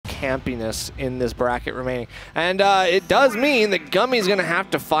campiness in this bracket remaining. And it does mean that Gummy's going to have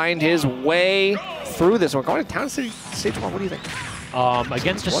to find his way through this. We're going to Town City Stage 1. What do you think?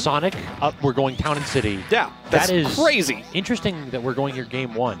 Against a Sonic, we're going Town and City. Yeah, that is crazy. Interesting that we're going here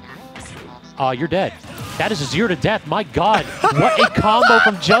game 1. You're dead. That is a 0 to death. My God, what a combo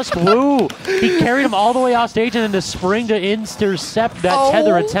from Juswoo. He carried him all the way off stage and then the spring to intercept that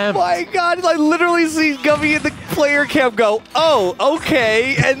tether attempt. Oh my God, I literally see Gummy in the player camp go, oh,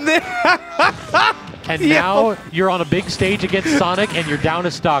 okay, and then... And now you're on a big stage against Sonic and you're down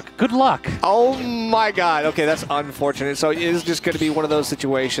to stock. Good luck. Oh my God. Okay, that's unfortunate. So it is just going to be one of those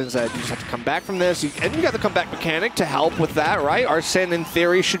situations that you just have to come back from this. And you got the comeback mechanic to help with that, right? Arsene, in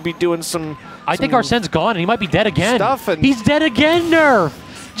theory, should be doing some... I think Arsene's gone and he might be dead again. He's dead again, Nerf.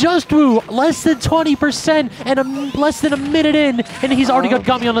 Juswoo, less than 20% and less than a minute in, and he's already got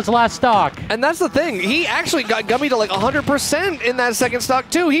Gummy on his last stock. And that's the thing. He actually got Gummy to like 100% in that second stock,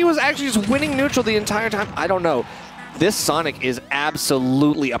 too. He was actually just winning neutral the entire time. I don't know. This Sonic is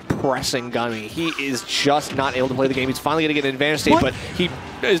absolutely oppressing Gummy. He is just not able to play the game. He's finally going to get an advantage state, but he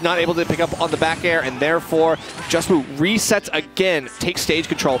is not able to pick up on the back air, and therefore Juswoo resets again, takes stage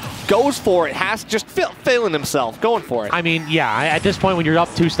control, goes for it, has just failing himself, going for it. I mean, yeah, at this point when you're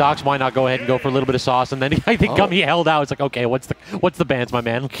up 2 stocks, why not go ahead and go for a little bit of sauce? And then I think Gummy held out. It's like, okay, what's the bands, my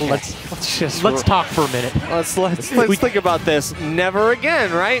man? Okay. Let's talk for a minute. Let's think about this. Never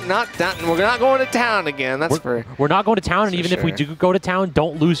again, right? We're not going to town again. We're not going to town, and even if we do go to town,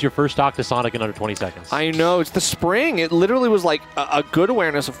 don't lose your first stock to Sonic in under 20 seconds. I know, it's the spring. It literally was like a good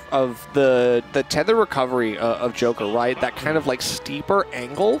awareness of the tether recovery of Joker, right? That kind of like steeper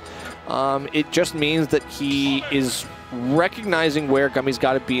angle. It just means that he is recognizing where Gummy's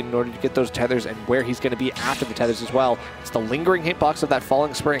got to be in order to get those tethers and where he's going to be after the tethers as well. It's the lingering hitbox of that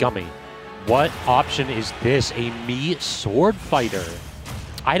falling spring. Gummy, what option is this? A me Swordfighter?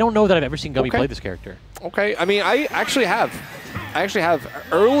 I don't know that I've ever seen Gummy play this character. Okay, I mean, I actually have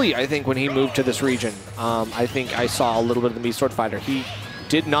early, I think, when he moved to this region. I think I saw a little bit of the me Swordfighter. He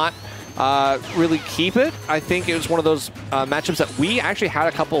did not really keep it. I think it was one of those matchups that we actually had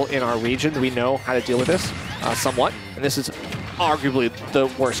a couple in our region. We know how to deal with this somewhat, and this is arguably the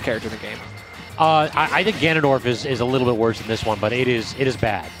worst character in the game. I think Ganondorf is a little bit worse than this one, but it is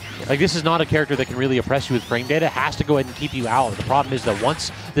bad. Like, this is not a character that can really oppress you with frame data. It has to go ahead and keep you out. The problem is that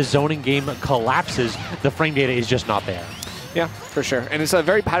once the zoning game collapses, the frame data is just not there. Yeah, for sure. And it's a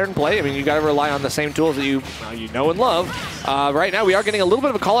very pattern play. I mean, you got to rely on the same tools that you know and love. Right now, we are getting a little bit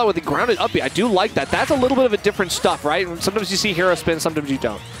of a call out with the grounded up B. I do like that. That's a little bit of a different stuff, right? Sometimes you see hero spin, sometimes you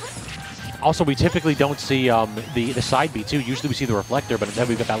don't. Also, we typically don't see the side B, too. Usually we see the reflector, but instead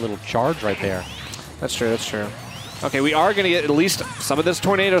we've got that little charge right there. That's true, that's true. Okay, we are going to get at least some of this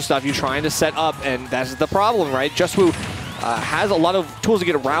tornado stuff you're trying to set up, and that's the problem, right? Juswoo has a lot of tools to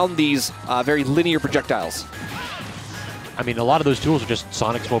get around these very linear projectiles. I mean, a lot of those tools are just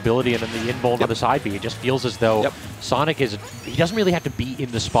Sonic's mobility and then the invuln on the side B. It just feels as though Sonic he doesn't really have to be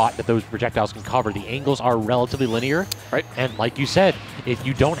in the spot that those projectiles can cover. The angles are relatively linear. Right. And like you said, if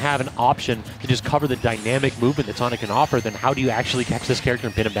you don't have an option to just cover the dynamic movement that Sonic can offer, then how do you actually catch this character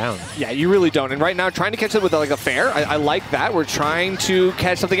and pin him down? Yeah, you really don't. And right now, trying to catch it with like a fair, I like that. We're trying to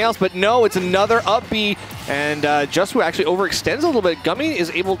catch something else, but no, it's another up B. And Juswoo actually overextends a little bit. Gummy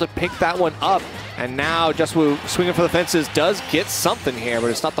is able to pick that one up. And now Juswoo, swinging for the fences, does get something here, but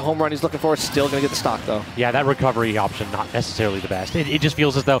it's not the home run he's looking for. It's still going to get the stock, though. Yeah, that recovery option, not necessarily the best. It just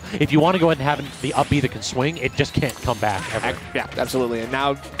feels as though if you want to go ahead and have the up B that can swing, it just can't come back ever. Yeah, absolutely. And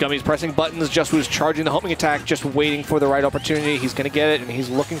now Gummy's pressing buttons. Juswoo's charging the homing attack, just waiting for the right opportunity. He's going to get it, and he's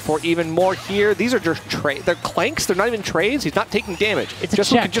looking for even more here. These are just they're clanks. They're not even trades. He's not taking damage. It's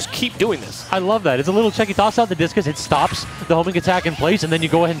Juswoo can just keep doing this. I love that. It's a little check. You toss out the discus, it stops the homing attack in place, and then you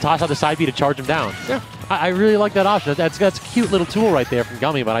go ahead and toss out the side B to charge him down. Yeah. I really like that option. That's a cute little tool right there from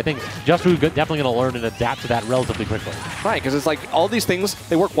Gummy, but I think Juswoo definitely going to learn and adapt to that relatively quickly. Right, because it's like all these things,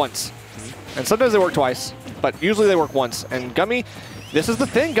 they work once. And sometimes they work twice, but usually they work once. And Gummy, this is the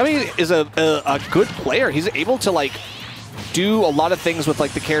thing. Gummy is a good player. He's able to, like, do a lot of things with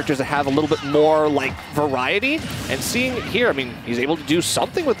like the characters that have a little bit more like variety. And seeing here, I mean, he's able to do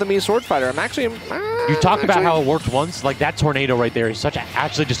something with the me Swordfighter. I'm actually... you talk about how it worked once. Like that tornado right there is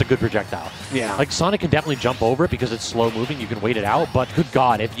actually just a good projectile. Yeah. Like Sonic can definitely jump over it because it's slow moving. You can wait it out. But good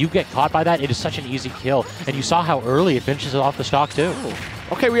God, if you get caught by that, it is such an easy kill. And you saw how early it finishes off the stock too. Ooh.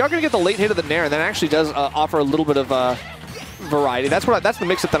 Okay, we are going to get the late hit of the Nair, and that actually does offer a little bit of variety. That's the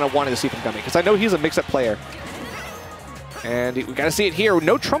mix-up that I wanted to see from Gummy, because I know he's a mix-up player. And we got to see it here.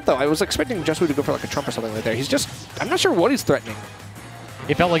 No Trump, though. I was expecting Juswoo to go for like a Trump or something like there. He's just... I'm not sure what he's threatening.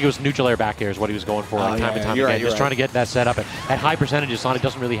 It felt like it was neutral air back air is what he was going for time and time again. Just trying to get that set up. At high percentages, Sonic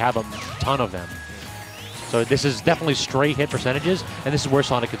doesn't really have a ton of them. So this is definitely straight hit percentages, and this is where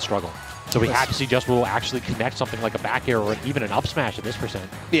Sonic could struggle. So we have to see Juswoo actually connect something like a back air or even an up smash at this percent.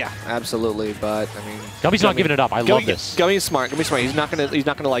 Yeah, absolutely. But I mean, Gummy's not giving it up. I love this. Gummy's smart. Gummy's smart. He's not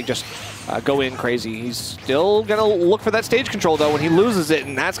gonna like just go in crazy. He's still gonna look for that stage control though when he loses it,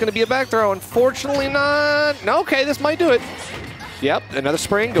 and that's gonna be a back throw. Unfortunately, not. No, okay, this might do it. Yep, another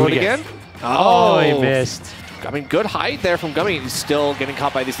spring going again. Oh, he missed. I mean, good height there from Gummy. He's still getting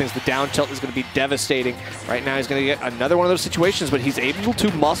caught by these things. The down tilt is going to be devastating. Right now, he's going to get another one of those situations, but he's able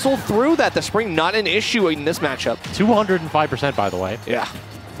to muscle through that. The spring, not an issue in this matchup. 205%, by the way. Yeah.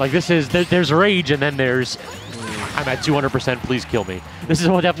 Like, this is, there's rage, and then there's, I'm at 200%, please kill me. This is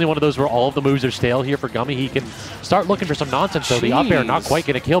definitely one of those where all of the moves are stale here for Gummy. He can start looking for some nonsense, though. The up air not quite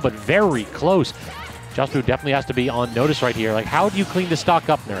going to kill, but very close. Juswoo definitely has to be on notice right here. Like, how do you clean the stock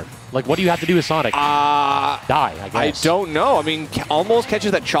up, Nerf? Like, what do you have to do with Sonic? Die, I guess. I don't know. I mean, almost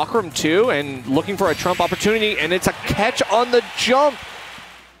catches that Chakram too, and looking for a trump opportunity, and it's a catch on the jump.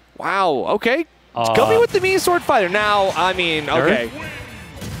 Wow, okay. Gummy with the mini Swordfighter. Now, I mean, okay.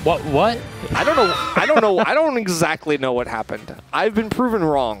 What? I don't know. I don't exactly know what happened. I've been proven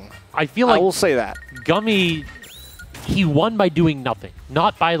wrong. I feel like I will say that. Gummy, he won by doing nothing.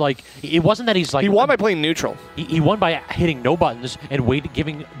 Not by, like, it wasn't that he's like... He won by playing neutral. He won by hitting no buttons and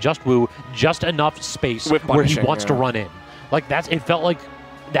giving Juswoo just enough space where he wants to run in. Like, it felt like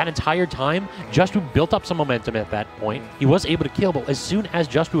that entire time, Juswoo built up some momentum at that point. He was able to kill, but as soon as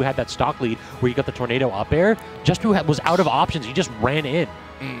Juswoo had that stock lead where he got the tornado up air, Juswoo was out of options. He just ran in.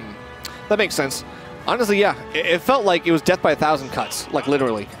 That makes sense. Honestly, yeah. It felt like it was death by 1,000 cuts, like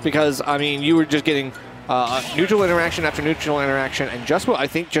literally. Because, I mean, you were just getting... neutral interaction after neutral interaction, and Juswoo, I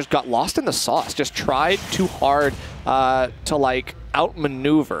think, just got lost in the sauce. Just tried too hard to, like,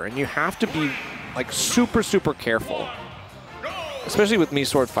 outmaneuver, and you have to be, like, super, super careful. Especially with me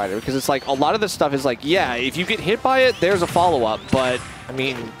Swordfighter, because it's like, a lot of this stuff is like, yeah, if you get hit by it, there's a follow-up, but, I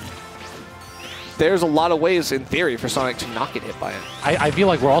mean, there's a lot of ways, in theory, for Sonic to not get hit by it. I feel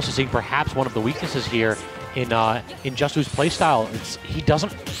like we're also seeing perhaps one of the weaknesses here in Juswoo's playstyle. He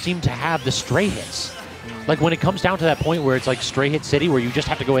doesn't seem to have the stray hits. Like, when it comes down to that point where it's like stray hit city, where you just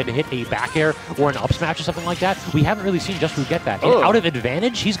have to go ahead and hit a back air or an up smash or something like that, we haven't really seen Juswoo get that. And out of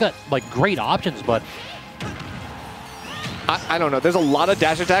advantage, he's got, like, great options, but... I don't know. There's a lot of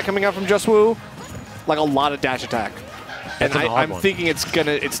dash attack coming out from Juswoo. Like, a lot of dash attack. And I'm thinking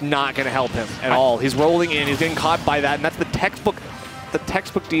it's not gonna help him at all. He's rolling in, he's getting caught by that, and that's the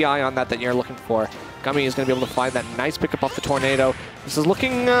textbook DI on that you're looking for. Gummy is going to be able to find that nice pickup off the tornado. This is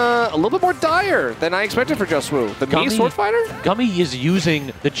looking a little bit more dire than I expected for Juswoo. The mini Swordfighter? Gummy is using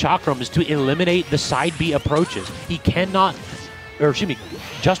the Chakrams to eliminate the side B approaches. He cannot, or excuse me,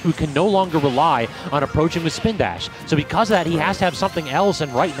 Juswoo can no longer rely on approaching with spin dash. So because of that, he has to have something else,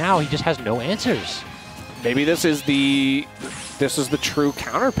 and right now he just has no answers. Maybe this is the true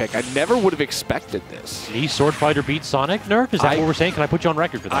counter pick. I never would have expected this. Me Swordfighter beats Sonic, Nerf? Is that what we're saying? Can I put you on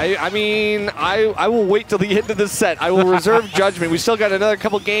record for that? I mean, I will wait till the end of this set. I will reserve judgment. We still got another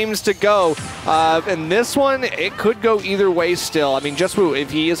couple games to go. And this one, it could go either way still. I mean, Juswoo, if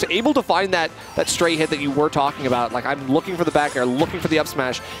he is able to find that straight hit that you were talking about, like I'm looking for the back air, looking for the up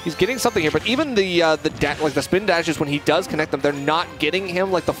smash, he's getting something here. But even the spin dashes, when he does connect them, they're not getting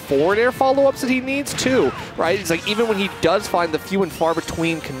him like the forward air follow-ups that he needs too, right? It's like even when he does find the few and far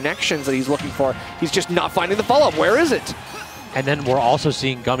between connections that he's looking for, he's just not finding the follow-up. Where is it? And then we're also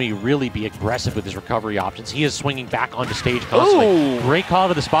seeing Gummy really be aggressive with his recovery options. He is swinging back onto stage constantly. Ooh. Great call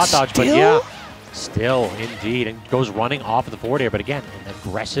to the spot dodge, but yeah, still, indeed, and goes running off of the forward air. But again, an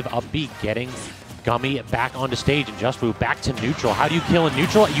aggressive upbeat, getting Gummy back onto stage, and Juswoo back to neutral. How do you kill in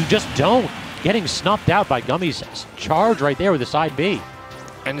neutral? You just don't. Getting snuffed out by Gummy's charge right there with the side B.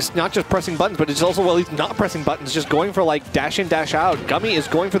 And it's not just pressing buttons, but it's also, well, he's not pressing buttons, just going for, like, dash in, dash out. Gummy is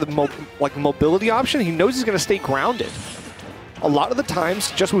going for the mobility option. He knows he's going to stay grounded. A lot of the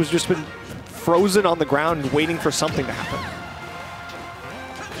times, Juswoo's just been frozen on the ground and waiting for something to happen.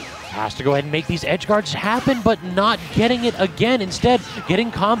 Has to go ahead and make these edge guards happen, but not getting it again. Instead,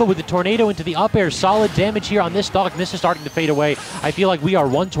 getting combo with the tornado into the up air. Solid damage here on this stock. This is starting to fade away. I feel like we are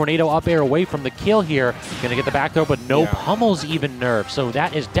one tornado up air away from the kill here. Gonna get the back throw, but no pummels even Nerf. So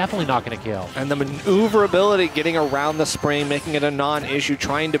that is definitely not gonna kill. And the maneuverability, getting around the spring, making it a non-issue,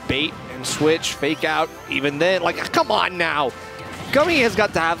 trying to bait and switch, fake out. Even then, like, come on now. Gummy has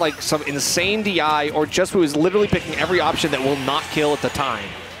got to have, like, some insane DI, or Juswoo is literally picking every option that will not kill at the time.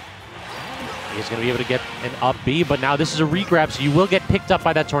 He's going to be able to get an up B, but now this is a regrab, so you will get picked up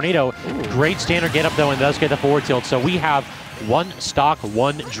by that tornado. Ooh. Great standard get up, though, and does get the forward tilt. So we have one stock,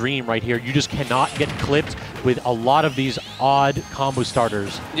 one dream right here. You just cannot get clipped with a lot of these odd combo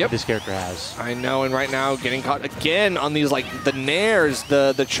starters this character has. I know, and right now getting caught again on these, like, the nairs,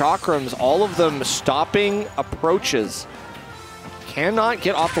 the chakrams, all of them stopping approaches. Cannot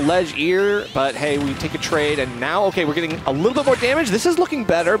get off the ledge here, but hey, we take a trade, and now, okay, we're getting a little bit more damage. This is looking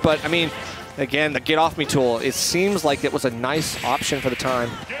better, but I mean, again, the get off me tool, it seems like it was a nice option for the time.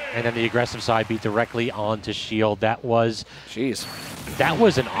 And then the aggressive side beat directly onto shield. That was, jeez, that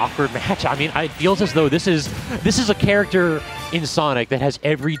was an awkward match. I mean, it feels as though this is a character in Sonic that has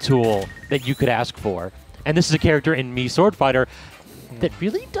every tool that you could ask for, and this is a character in Swordfighter that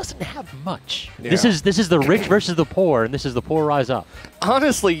really doesn't have much. Yeah. This is the rich versus the poor, and this is the poor rise up.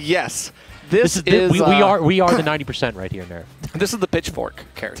 Honestly, yes. We are the 90% right here, Nerf. This is the pitchfork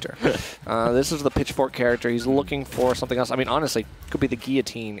character. This is the pitchfork character. He's looking for something else. I mean, honestly, could be the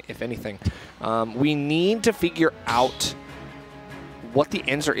guillotine, if anything. We need to figure out what the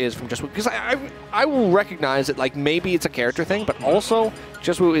answer is from Juswoo, because I will recognize that, like, maybe it's a character thing, but also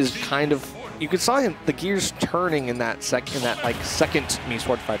Juswoo is kind of, you could saw the gears turning in that second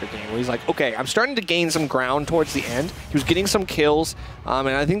Swordfighter game, where he's like, okay, I'm starting to gain some ground towards the end. He was getting some kills, and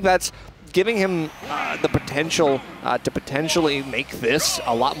I think that's giving him the potential to potentially make this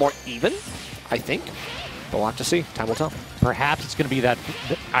a lot more even, I think. But we'll have to see. Time will tell. Perhaps it's going to be that.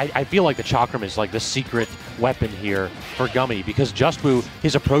 I feel like the Chakram is like the secret weapon here for Gummy, because Juswoo,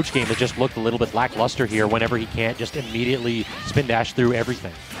 his approach game has just looked a little bit lackluster here whenever he can't just immediately spin dash through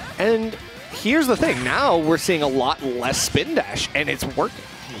everything. And here's the thing. Now we're seeing a lot less spin dash, and it's working.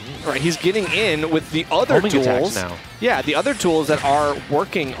 Right, he's getting in with the other tools now. Yeah, the other tools that are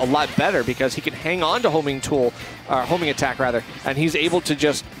working a lot better, because he can hang on to homing attack rather, and he's able to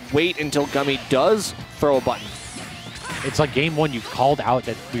just wait until Gummy does throw a button. It's like game one, you called out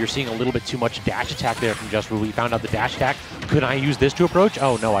that we were seeing a little bit too much dash attack there from Juswoo. We found out the dash attack. Could I use this to approach?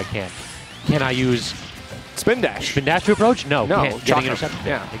 Oh no, I can't. Can I use spin dash? Spin dash to approach? No, can't. Getting intercepted.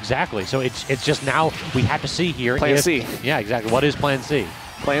 Yeah, exactly. So it's just now we have to see here. Plan C. Yeah, exactly. What is Plan C?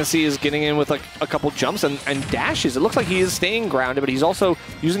 Plan C is getting in with like a couple jumps and dashes. It looks like he is staying grounded, but he's also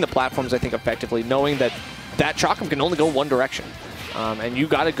using the platforms, I think, effectively, knowing that that Chakram can only go one direction. And you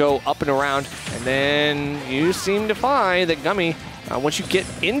got to go up and around, and then you seem to find that Gummy, once you get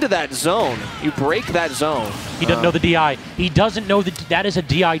into that zone, you break that zone. He doesn't know the DI. He doesn't know that that is a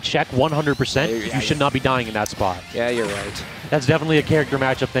DI check 100%. You should not be dying in that spot. Yeah, you're right. That's definitely a character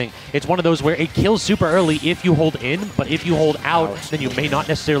matchup thing. It's one of those where it kills super early if you hold in, but if you hold out, then you may not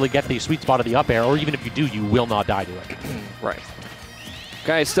necessarily get the sweet spot of the up air, or even if you do, you will not die to it. Right.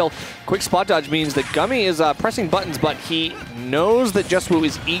 Okay, still, quick spot dodge means that Gummy is pressing buttons, but he knows that Juswoo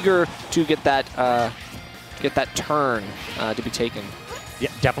is eager to get that turn to be taken. Yeah,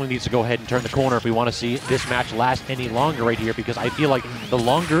 definitely needs to go ahead and turn the corner if we want to see this match last any longer right here, because I feel like the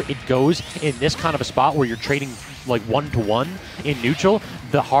longer it goes in this kind of a spot where you're trading like 1-to-1 in neutral,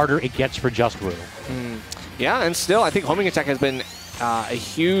 the harder it gets for Juswoo. Yeah, and still, I think homing attack has been a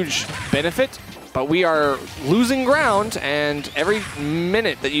huge benefit, but we are losing ground, and every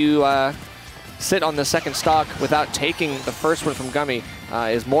minute that you sit on the second stock without taking the first one from Gummy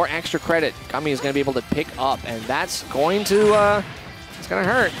is more extra credit Gummy is going to be able to pick up, and that's going to it's going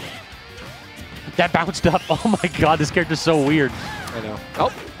to hurt. That bounced up. Oh my god, this character's so weird. I know.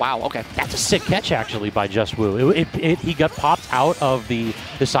 Oh, wow, okay. That's a sick catch, actually, by Juswoo. He got popped out of the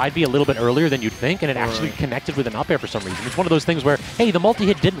side B a little bit earlier than you'd think, and it actually connected with an up air for some reason. It's one of those things where, hey, the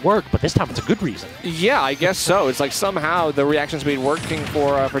multi-hit didn't work, but this time it's a good reason. Yeah, I guess so. It's like somehow the reaction speed working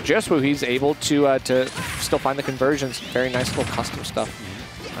for Juswoo. He's able to still find the conversions. Very nice little custom stuff.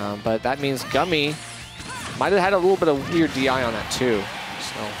 But that means Gummy might have had a little bit of weird DI on that, too.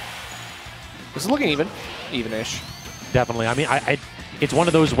 So this is looking even-ish. Definitely. I mean, it's one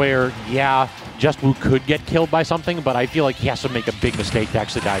of those where, yeah, Juswoo could get killed by something, but I feel like he has to make a big mistake to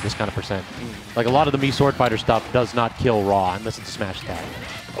actually die this kind of percent. Like, a lot of the Swordfighter stuff does not kill raw unless it's a smash attack.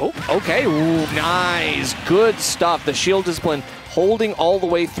 Oh, okay. Ooh, nice. Good stuff. The shield discipline holding all the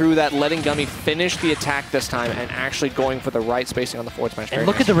way through that, letting Gummy finish the attack this time and actually going for the right spacing on the forward smash. And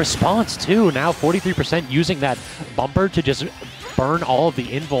look at the response, too. Now 43% using that bumper to just burn all of the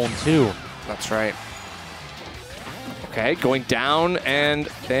invuln, too. That's right. Okay, going down and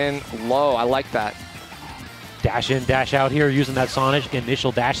then low. I like that. Dash in, dash out here, using that Sonic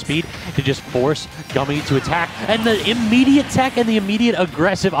initial dash speed to just force Gummy to attack. And the immediate tech and the immediate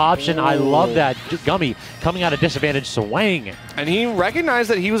aggressive option, I love that. Gummy coming out of disadvantage, swing. And he recognized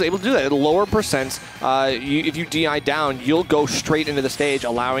that he was able to do that at lower percents. If you DI down, you'll go straight into the stage,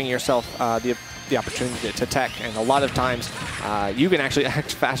 allowing yourself the opportunity to tech. And a lot of times, you can actually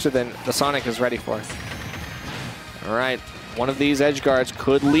act faster than the Sonic is ready for. All right. One of these edge guards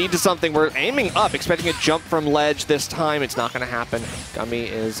could lead to something. We're aiming up, expecting a jump from ledge this time. It's not going to happen. Gummy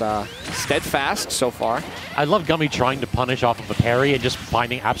is steadfast so far. I love Gummy trying to punish off of a parry and just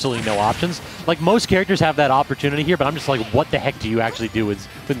finding absolutely no options. Like, most characters have that opportunity here, but I'm just like, what the heck do you actually do with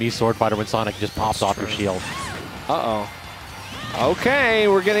me, Swordfighter, when Sonic just pops off your shield? Uh-oh. Okay,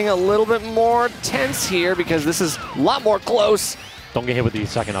 we're getting a little bit more tense here because this is a lot more close. Don't get hit with the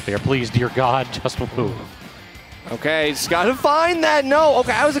second up air, please, dear God, Juswoo. Okay, just gotta find that. No,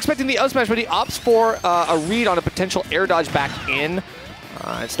 okay, I was expecting the up smash, but he opts for a read on a potential air dodge back in.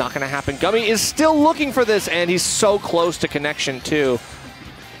 It's not gonna happen. Gummy is still looking for this, and he's so close to connection too.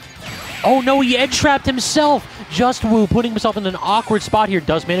 Oh no, he edge trapped himself. Juswoo putting himself in an awkward spot here.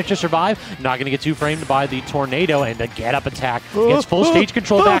 Does manage to survive. Not gonna get too framed by the tornado, and the get up attack gets full stage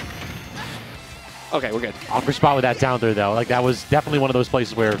control back. Okay, we're good. Awkward spot with that down there though. Like, that was definitely one of those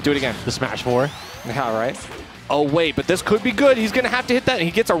places where do it again. The smash 4. Yeah, right. Oh, wait, but this could be good. He's going to have to hit that. And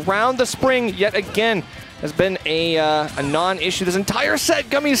he gets around the spring yet again. Has been a non-issue this entire set.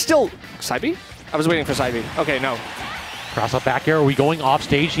 Gummy is still... Side B? I was waiting for side B. Okay, no. Cross up back air. Are we going off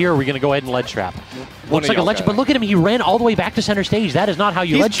stage here, or are we going to go ahead and ledge trap? Looks like a ledge, but look at him. He ran all the way back to center stage. That is not how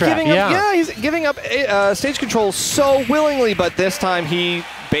you ledge trap. He's giving up stage control so willingly, but this time he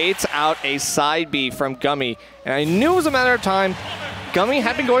baits out a side B from Gummy. And I knew it was a matter of time. Gummy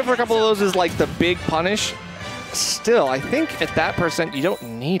had been going for a couple of those as like the big punish. Still, I think at that percent, you don't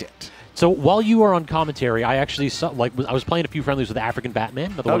need it. So while you were on commentary, I actually saw, like, I was playing a few friendlies with African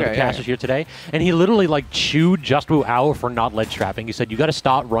Batman, the one of the casters here today, and he literally like chewed Juswoo out for not ledge trapping. He said, "You got to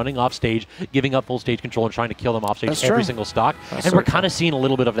stop running off stage, giving up full stage control, and trying to kill them off stage every single stock." And we're kind of seeing a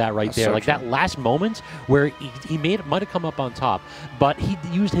little bit of that right there, like that last moment where he might have come up on top, but he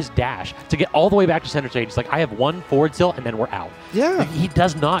used his dash to get all the way back to center stage. It's like, I have one forward tilt, and then we're out. Yeah, he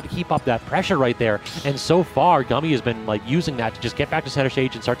does not keep up that pressure right there, and so far, Gummy has been like using that to just get back to center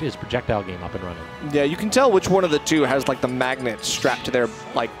stage and start his projectile game up and running. Yeah, you can tell which one of the two has like the magnet strapped to their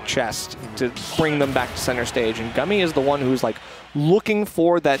like chest to bring them back to center stage, and Gummy is the one who's like looking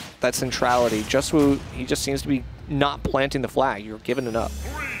for that centrality. Juswoo, he just seems to be not planting the flag. You're giving it up.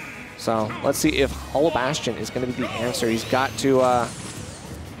 So let's see if Hollow Bastion is going to be the answer. He's got to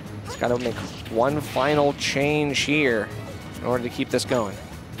make one final change here in order to keep this going.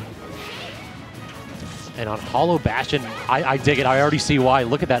 And on Hollow Bastion, I dig it. I already see why.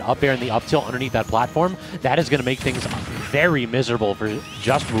 Look at that up air and the up tilt underneath that platform. That is going to make things very miserable for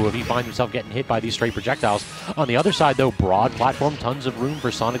Juswoo if he finds himself getting hit by these straight projectiles. On the other side, though, broad platform, tons of room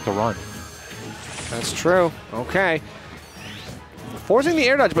for Sonic to run. That's true. Okay. Forcing the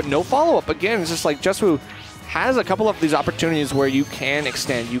air dodge, but no follow-up. Again, it's just like Juswoo has a couple of these opportunities where you can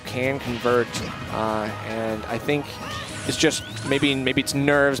extend, you can convert, and I think it's just maybe it's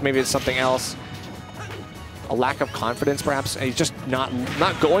nerves, maybe it's something else. A lack of confidence, perhaps. And he's just not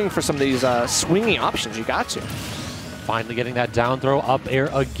going for some of these swingy options. You got to. Finally getting that down throw up air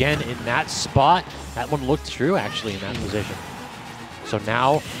again in that spot. That one looked true, actually, in that position. So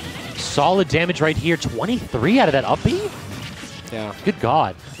now, solid damage right here. 23 out of that up B? Yeah. Good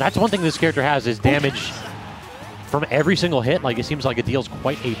God. That's one thing this character has, is damage from every single hit. Like, it seems like it deals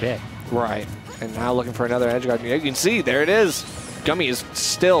quite a bit. Right. And now looking for another edge guard. You can see, there it is. Gummy is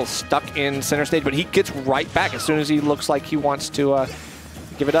still stuck in center stage, but he gets right back as soon as he looks like he wants to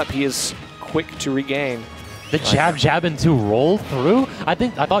give it up. He is quick to regain. The jab into roll through. I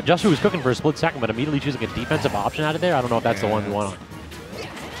thought Juswoo was cooking for a split second, but immediately choosing a defensive option out of there. I don't know if that's the one we want on.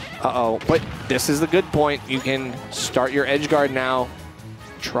 Uh-oh, but this is the good point. You can start your edge guard now.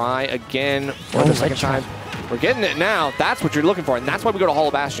 Try again for the second time. We're getting it now. That's what you're looking for, and that's why we go to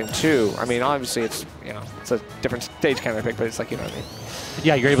Hollow Bastion too. I mean, obviously it's it's a different stage counter pick, but it's like, you know what I mean.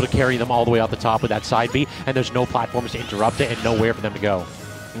 Yeah, you're able to carry them all the way out the top with that side B, and there's no platforms to interrupt it and nowhere for them to go.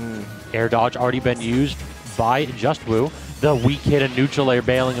 Air dodge already been used by Juswoo. The weak hit and neutral air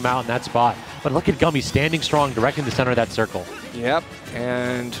bailing him out in that spot. But look at Gummy standing strong, directing the center of that circle. Yep,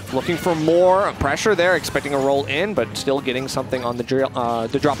 and looking for more pressure there, expecting a roll in, but still getting something on the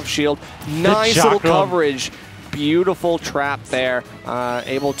drop of shield. Nice little coverage. Beautiful trap there.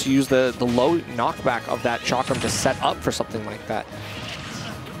 Able to use the low knockback of that chakram to set up for something like that.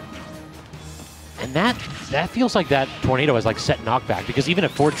 And that feels like that tornado has like set knockback, because even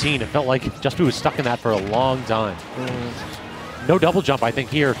at 14, it felt like Juswoo was stuck in that for a long time. No double jump, I think,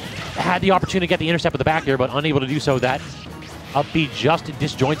 here. Had the opportunity to get the intercept with the back here, but unable to do so. That up B just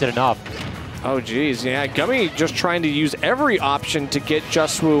disjointed enough. Oh, geez. Yeah, Gummy just trying to use every option to get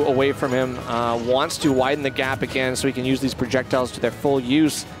Juswoo away from him. Wants to widen the gap again so he can use these projectiles to their full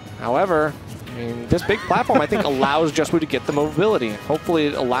use. However, I mean, this big platform, I think, allows Juswoo to get the mobility. Hopefully,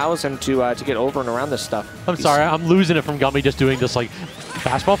 it allows him to get over and around this stuff. I'm sorry, I'm losing it from Gummy just doing this, like,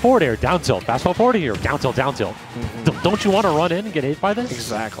 fastball forward air, down tilt, fastball forward air, down tilt, down tilt. Don't you want to run in and get hit by this?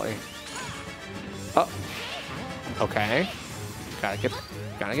 Exactly. Oh. Okay. Gotta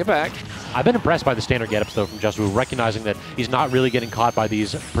get back. I've been impressed by the standard get-ups, though, from Juswoo, recognizing that he's not really getting caught by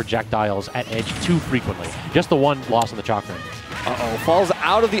these projectiles at edge too frequently. Just the one loss on the chalk ring. Uh-oh, falls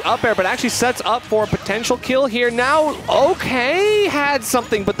out of the up air, but actually sets up for a potential kill here. Now, okay, had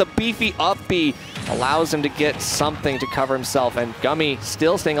something, but the beefy up B allows him to get something to cover himself, and Gummy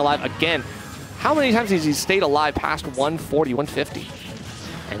still staying alive again. How many times has he stayed alive past 140, 150?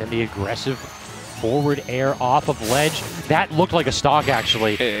 And then the aggressive forward air off of ledge. That looked like a stock,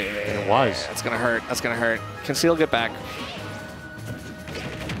 actually. It was. That's gonna hurt. That's gonna hurt. Conceal, get back.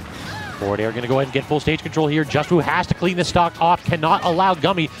 Forward air going to go ahead and get full stage control here. Juswoo has to clean the stock off. Cannot allow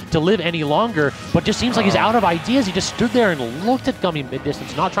Gummy to live any longer. But just seems like he's out of ideas. He just stood there and looked at Gummy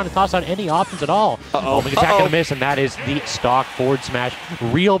mid-distance, not trying to toss out any options at all. Homing attack going to miss, and that is the stock forward smash.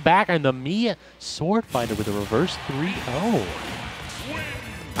 Reel back, and the Mii Swordfighter with a reverse 3-0.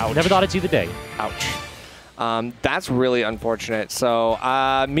 Ouch. Never thought I'd see the day. Ouch. That's really unfortunate. So,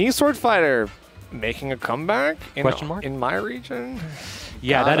 Mii Swordfighter making a comeback in my region?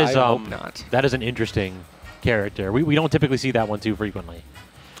 Yeah, God, that is I hope not. That is an interesting character. We don't typically see that one too frequently.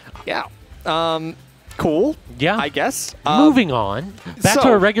 Yeah. Cool. Yeah. I guess. Moving on. Back to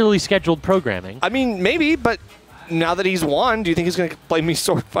our regularly scheduled programming. I mean, maybe, but now that he's won, do you think he's going to play Mii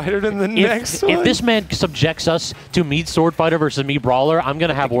Swordfighter in the next one? If this man subjects us to Mii Swordfighter versus Mii Brawler, I'm going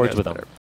to have words with him.